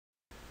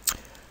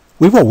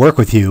We will work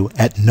with you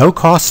at no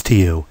cost to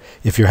you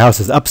if your house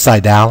is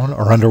upside down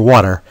or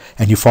underwater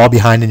and you fall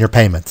behind in your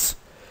payments.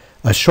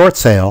 A short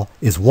sale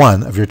is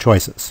one of your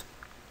choices.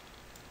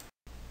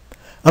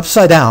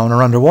 Upside down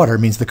or underwater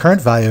means the current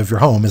value of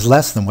your home is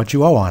less than what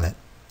you owe on it.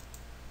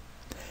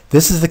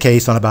 This is the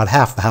case on about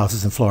half the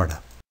houses in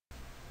Florida.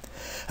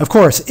 Of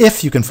course,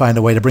 if you can find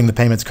a way to bring the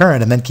payments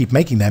current and then keep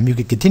making them, you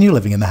could continue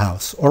living in the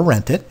house or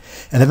rent it,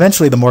 and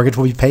eventually the mortgage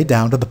will be paid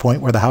down to the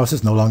point where the house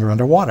is no longer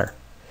underwater.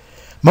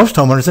 Most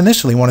homeowners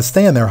initially want to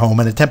stay in their home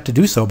and attempt to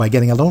do so by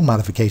getting a loan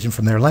modification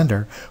from their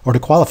lender or to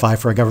qualify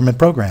for a government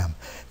program.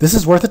 This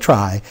is worth a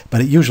try,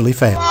 but it usually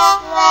fails.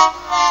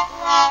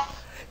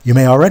 You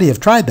may already have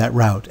tried that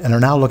route and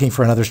are now looking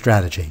for another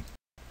strategy.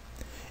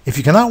 If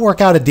you cannot work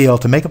out a deal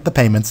to make up the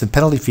payments and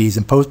penalty fees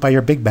imposed by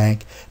your big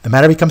bank, the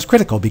matter becomes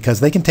critical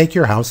because they can take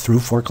your house through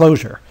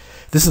foreclosure.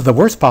 This is the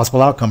worst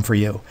possible outcome for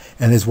you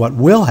and is what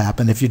will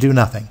happen if you do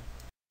nothing.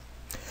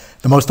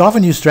 The most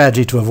often used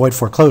strategy to avoid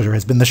foreclosure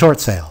has been the short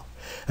sale.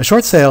 A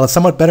short sale is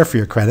somewhat better for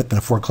your credit than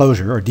a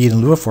foreclosure or deed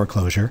in lieu of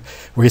foreclosure,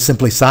 where you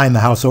simply sign the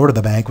house over to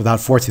the bank without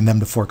forcing them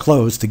to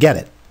foreclose to get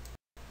it.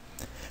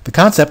 The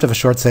concept of a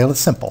short sale is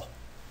simple.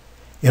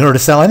 In order to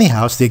sell any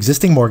house, the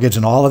existing mortgage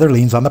and all other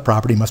liens on the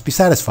property must be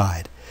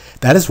satisfied.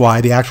 That is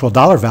why the actual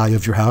dollar value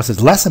of your house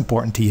is less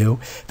important to you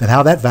than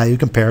how that value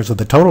compares with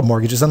the total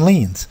mortgages and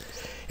liens.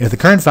 If the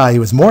current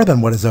value is more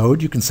than what is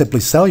owed, you can simply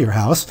sell your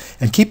house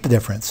and keep the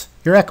difference,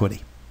 your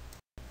equity.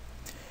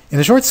 In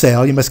a short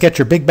sale, you must get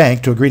your big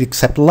bank to agree to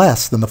accept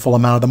less than the full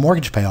amount of the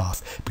mortgage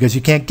payoff because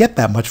you can't get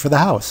that much for the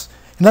house.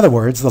 In other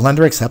words, the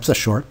lender accepts a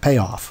short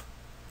payoff.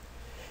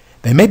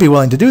 They may be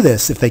willing to do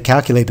this if they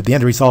calculate that the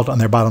end result on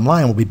their bottom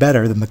line will be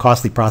better than the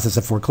costly process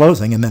of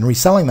foreclosing and then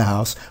reselling the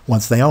house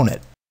once they own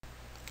it.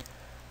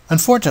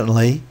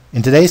 Unfortunately,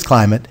 in today's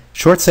climate,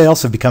 short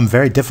sales have become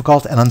very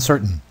difficult and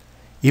uncertain.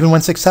 Even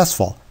when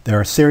successful, there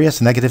are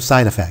serious negative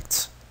side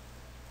effects.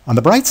 On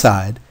the bright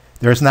side,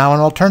 there is now an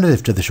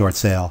alternative to the short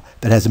sale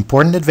that has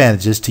important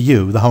advantages to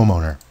you, the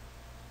homeowner.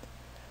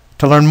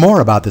 To learn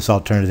more about this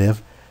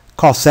alternative,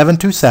 call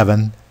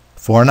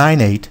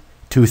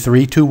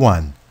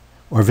 727-498-2321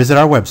 or visit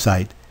our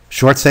website,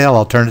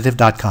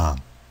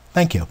 shortsalealternative.com.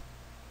 Thank you.